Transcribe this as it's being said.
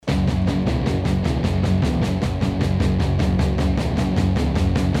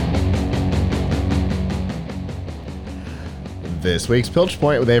This week's Pilch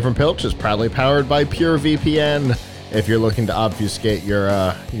Point with Avram Pilch is proudly powered by PureVPN. If you're looking to obfuscate your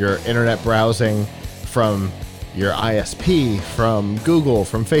internet browsing from your ISP, from Google,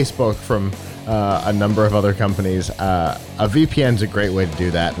 from Facebook, from a number of other companies, a VPN is a great way to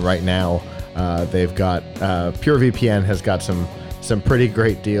do that. And right now, they've got PureVPN has got some pretty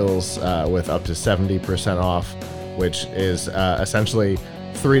great deals with up to 70% off, which is essentially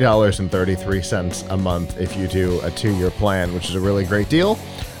 $3.33 a month if you do a 2-year plan, which is a really great deal.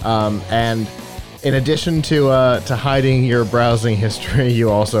 And in addition to hiding your browsing history,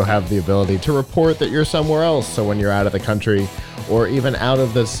 you also have the ability to report that you're somewhere else. So when you're out of the country or even out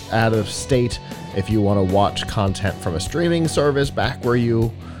of state, if you want to watch content from a streaming service back where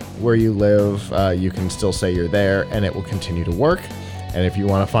you live, you can still say you're there and it will continue to work. And if you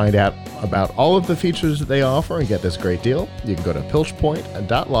want to find out about all of the features that they offer and get this great deal, you can go to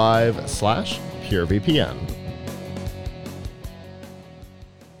pilchpoint.live/PureVPN.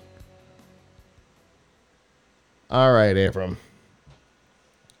 All right, Avram.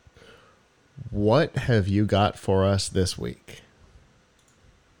 What have you got for us this week?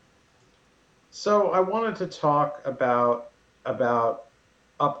 So I wanted to talk about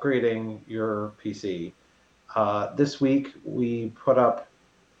upgrading your PC. This week we put up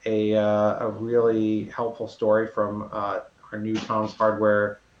a really helpful story from our new Tom's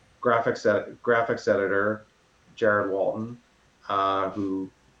Hardware graphics editor, Jared Walton, who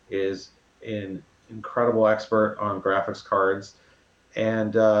is an incredible expert on graphics cards.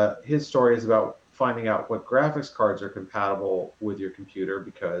 And his story is about finding out what graphics cards are compatible with your computer,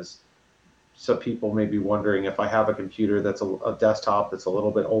 because some people may be wondering, if I have a computer that's a desktop that's a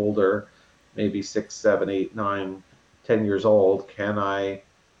little bit older, maybe 6, 7, 8, 9, 10 years old, can I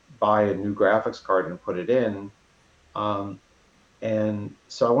buy a new graphics card and put it in? And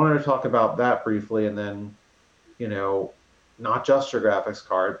so I wanted to talk about that briefly, and then, not just your graphics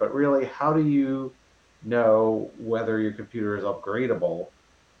card, but really, how do you know whether your computer is upgradable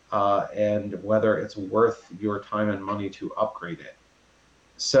and whether it's worth your time and money to upgrade it?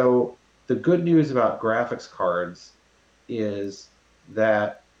 So the good news about graphics cards is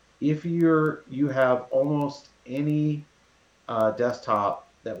that if you have almost any desktop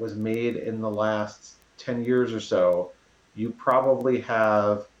that was made in the last 10 years or so, you probably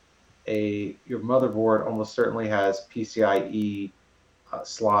have your motherboard almost certainly has PCIe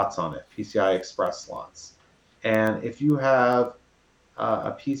slots on it, PCI Express slots. And if you have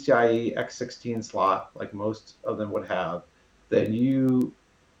a PCIe X16 slot, like most of them would have, then you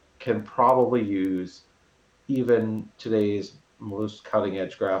can probably use even today's most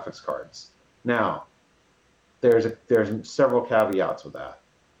cutting-edge graphics cards. Now, there's several caveats with that.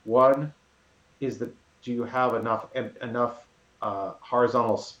 One is that, do you have enough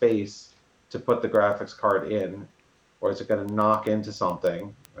horizontal space to put the graphics card in, or is it going to knock into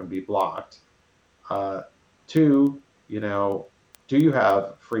something and be blocked? Two, do you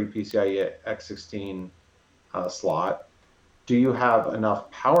have free PCIe X16 slot? Do you have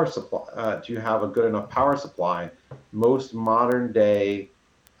enough power supply? Do you have a good enough power supply? Most modern day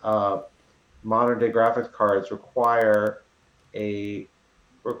graphics cards require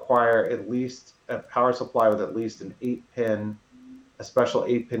at least a power supply with at least an 8-pin, a special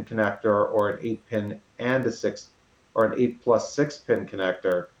 8-pin connector, or an 8-pin and a 6, or an 8 plus 6-pin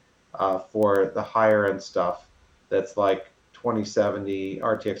connector for the higher end stuff. That's like 2070,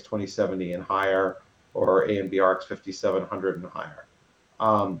 RTX 2070 and higher, or AMD RX 5700 and higher.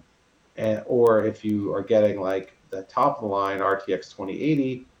 Or if you are getting like the top of the line RTX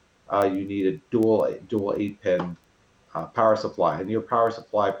 2080, you need a dual 8-pin power supply. And your power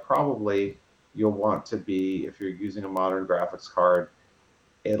supply, probably you'll want to be, if you're using a modern graphics card,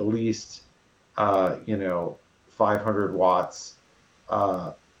 at least 500 watts.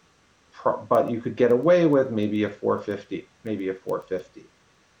 But you could get away with maybe a 450,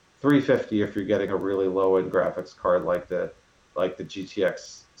 350 if you're getting a really low-end graphics card like the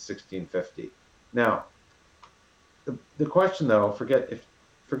GTX 1650. Now, the question though, forget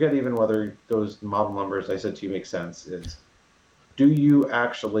even whether those model numbers I said to you make sense, is, do you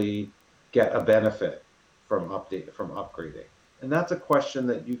actually get a benefit from upgrading? And that's a question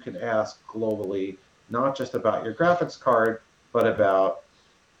that you can ask globally, not just about your graphics card, but about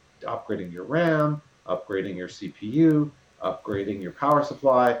upgrading your RAM, upgrading your CPU, upgrading your power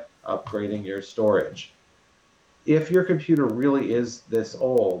supply, upgrading your storage. If your computer really is this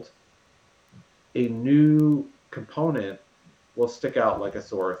old, a new component will stick out like a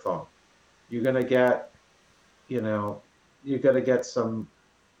sore thumb. You're gonna get, some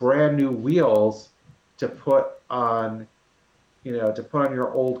brand new wheels to put on,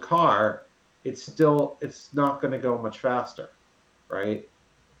 your old car. It's not going to go much faster. right?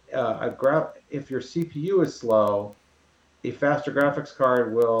 If your CPU is slow, a faster graphics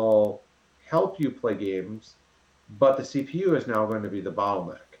card will help you play games, but the CPU is now going to be the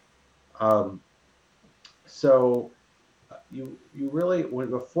bottleneck. Um, so you really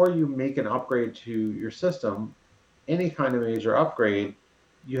before you make an upgrade to your system, any kind of major upgrade,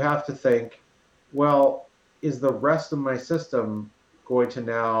 you have to think, well, is the rest of my system going to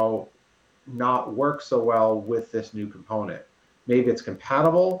now not work so well with this new component? Maybe it's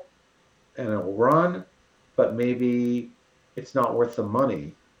compatible and it will run, but maybe it's not worth the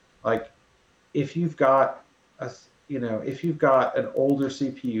money. Like if you've got if you've got an older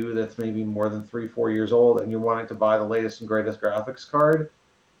CPU that's maybe more than 3, 4 years old, and you're wanting to buy the latest and greatest graphics card,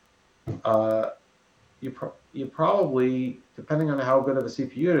 uh, you probably, depending on how good of a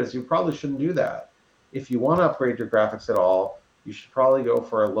CPU it is, you probably shouldn't do that. If you want to upgrade your graphics at all, you should probably go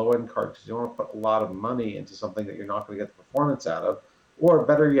for a low-end card because you don't want to put a lot of money into something that you're not going to get the performance out of. Or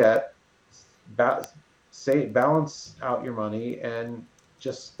better yet, balance out your money and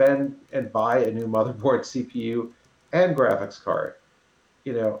just spend and buy a new motherboard, CPU, and graphics card.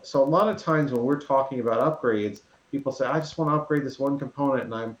 So a lot of times when we're talking about upgrades, people say, I just want to upgrade this one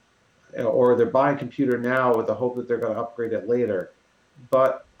component, or they're buying a computer now with the hope that they're going to upgrade it later.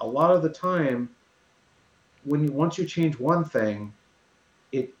 But a lot of the time, once you change one thing,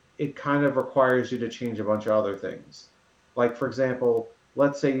 it kind of requires you to change a bunch of other things. Like, for example,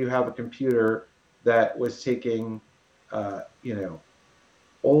 let's say you have a computer that was taking,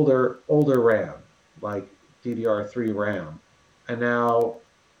 older RAM, like DDR3 RAM, and now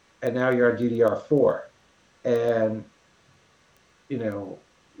you're on DDR4, and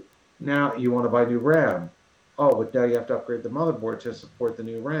now you want to buy new RAM. Oh, but now you have to upgrade the motherboard to support the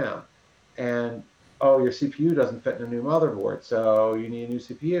new RAM, and oh, your CPU doesn't fit in a new motherboard, so you need a new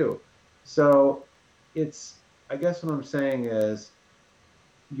CPU. So I guess what I'm saying is,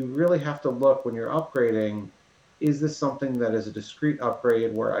 you really have to look when you're upgrading, is this something that is a discrete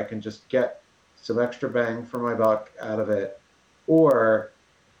upgrade where I can just get some extra bang for my buck out of it, or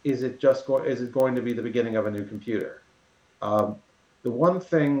is it going to be the beginning of a new computer? The one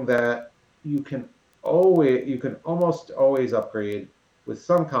thing that you can almost always upgrade with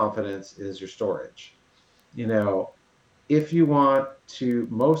some confidence is your storage. If you want to,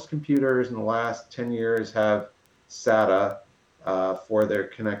 most computers in the last 10 years have SATA for their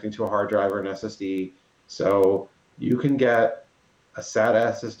connecting to a hard drive or an SSD. So you can get a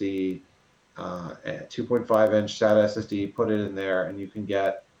SATA SSD, a 2.5-inch SATA SSD, put it in there, and you can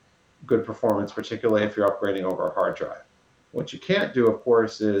get good performance, particularly if you're upgrading over a hard drive. What you can't do, of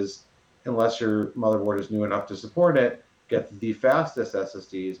course, is, unless your motherboard is new enough to support it, get the fastest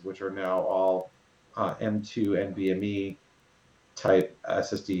SSDs, which are now all M2 NVMe type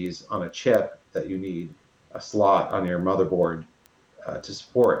SSDs on a chip that you need a slot on your motherboard to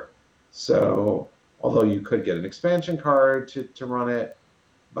support. So, although you could get an expansion card to run it,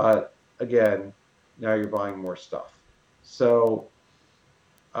 but again, now you're buying more stuff. So,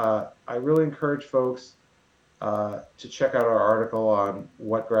 I really encourage folks to check out our article on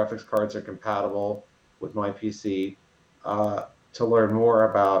what graphics cards are compatible with my PC to learn more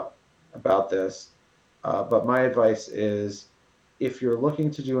about this. But my advice is, if you're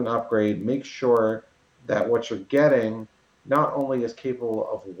looking to do an upgrade, make sure that what you're getting not only is capable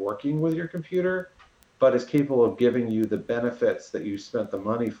of working with your computer, but is capable of giving you the benefits that you spent the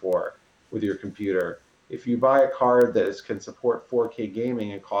money for with your computer. If you buy a card that can support 4K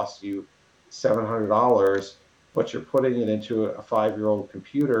gaming and costs you $700, but you're putting it into a 5-year-old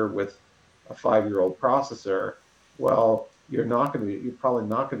computer with a 5-year-old processor, well, you're probably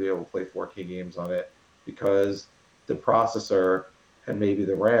not going to be able to play 4K games on it, because the processor and maybe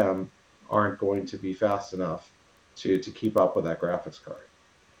the RAM aren't going to be fast enough to keep up with that graphics card.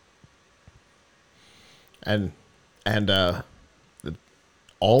 And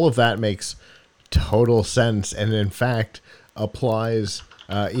all of that makes total sense, and in fact applies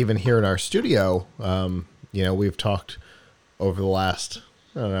even here in our studio. We've talked over the last,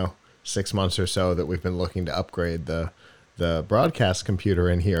 6 months or so that we've been looking to upgrade the broadcast computer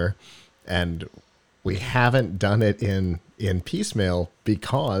in here, and we haven't done it in piecemeal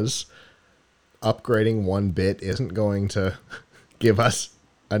because upgrading one bit isn't going to give us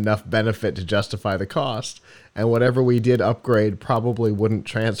enough benefit to justify the cost, and whatever we did upgrade probably wouldn't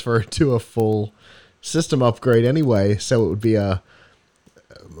transfer to a full system upgrade anyway, so it would be a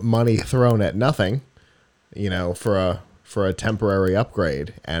money thrown at nothing, for a temporary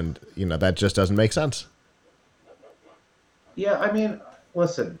upgrade, and that just doesn't make sense. Yeah, I mean,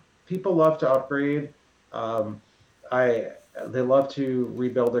 listen, people love to upgrade. They love to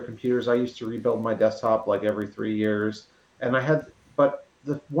rebuild their computers. I used to rebuild my desktop like every 3 years, and I had but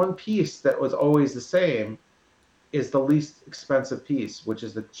the one piece that was always the same is the least expensive piece, which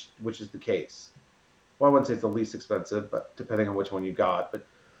is the case. Well, I wouldn't say it's the least expensive, but depending on which one you got, but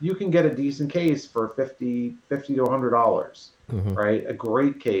you can get a decent case for $50 to $100, right? A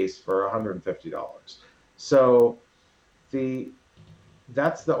great case for $150. So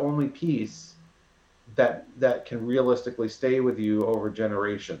that's the only piece that can realistically stay with you over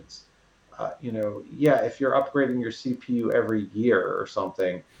generations. If you're upgrading your CPU every year or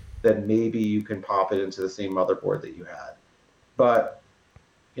something, then maybe you can pop it into the same motherboard that you had. But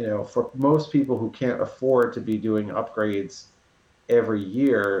for most people who can't afford to be doing upgrades every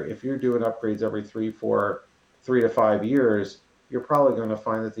year, if you're doing upgrades every 3 to 5 years, you're probably going to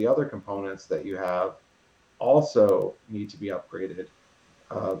find that the other components that you have also need to be upgraded.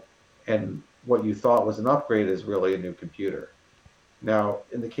 And what you thought was an upgrade is really a new computer. Now,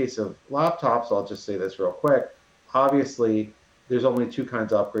 in the case of laptops, I'll just say this real quick. Obviously, there's only two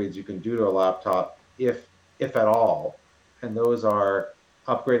kinds of upgrades you can do to a laptop, if at all, and those are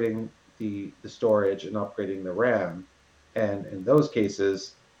upgrading the storage and upgrading the RAM. And in those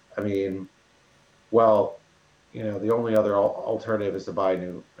cases, I mean, well, the only other alternative is to buy a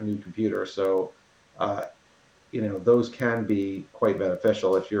new computer. So, those can be quite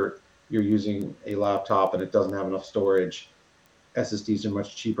beneficial if you're using a laptop and it doesn't have enough storage. SSDs are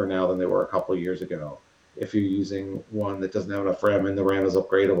much cheaper now than they were a couple of years ago. If you're using one that doesn't have enough RAM and the RAM is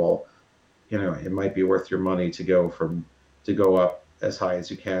upgradable, it might be worth your money to go up as high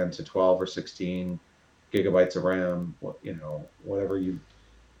as you can to 12 or 16 gigabytes of RAM. Whatever you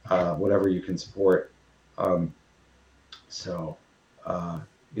can support. But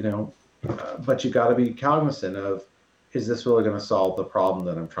you got to be cognizant of, is this really going to solve the problem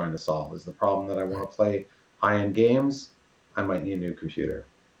that I'm trying to solve? Is the problem that I want to play high-end games? I might need a new computer.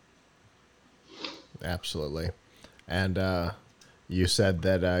 Absolutely. And you said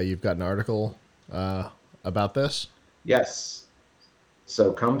that you've got an article about this? Yes.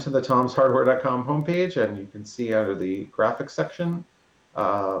 So come to the tomshardware.com homepage, and you can see under the graphics section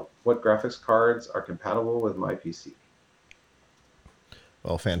what graphics cards are compatible with my PC.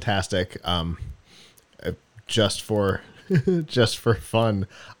 Well, fantastic. Just for fun,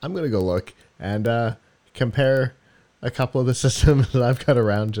 I'm going to go look and compare a couple of the systems that I've got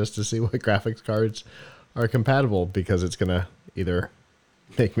around just to see what graphics cards are compatible, because it's going to either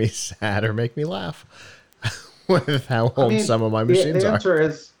make me sad or make me laugh with how old some of my machines are.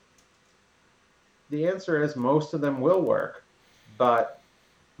 The answer is most of them will work, but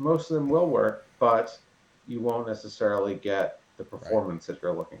you won't necessarily get the performance that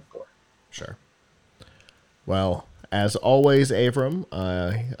you're looking for. Sure. Well, as always, Avram,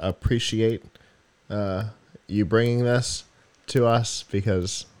 I appreciate you bringing this to us,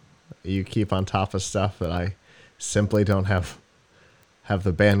 because you keep on top of stuff that I simply don't have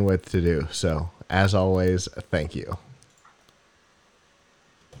the bandwidth to do. So, as always, thank you.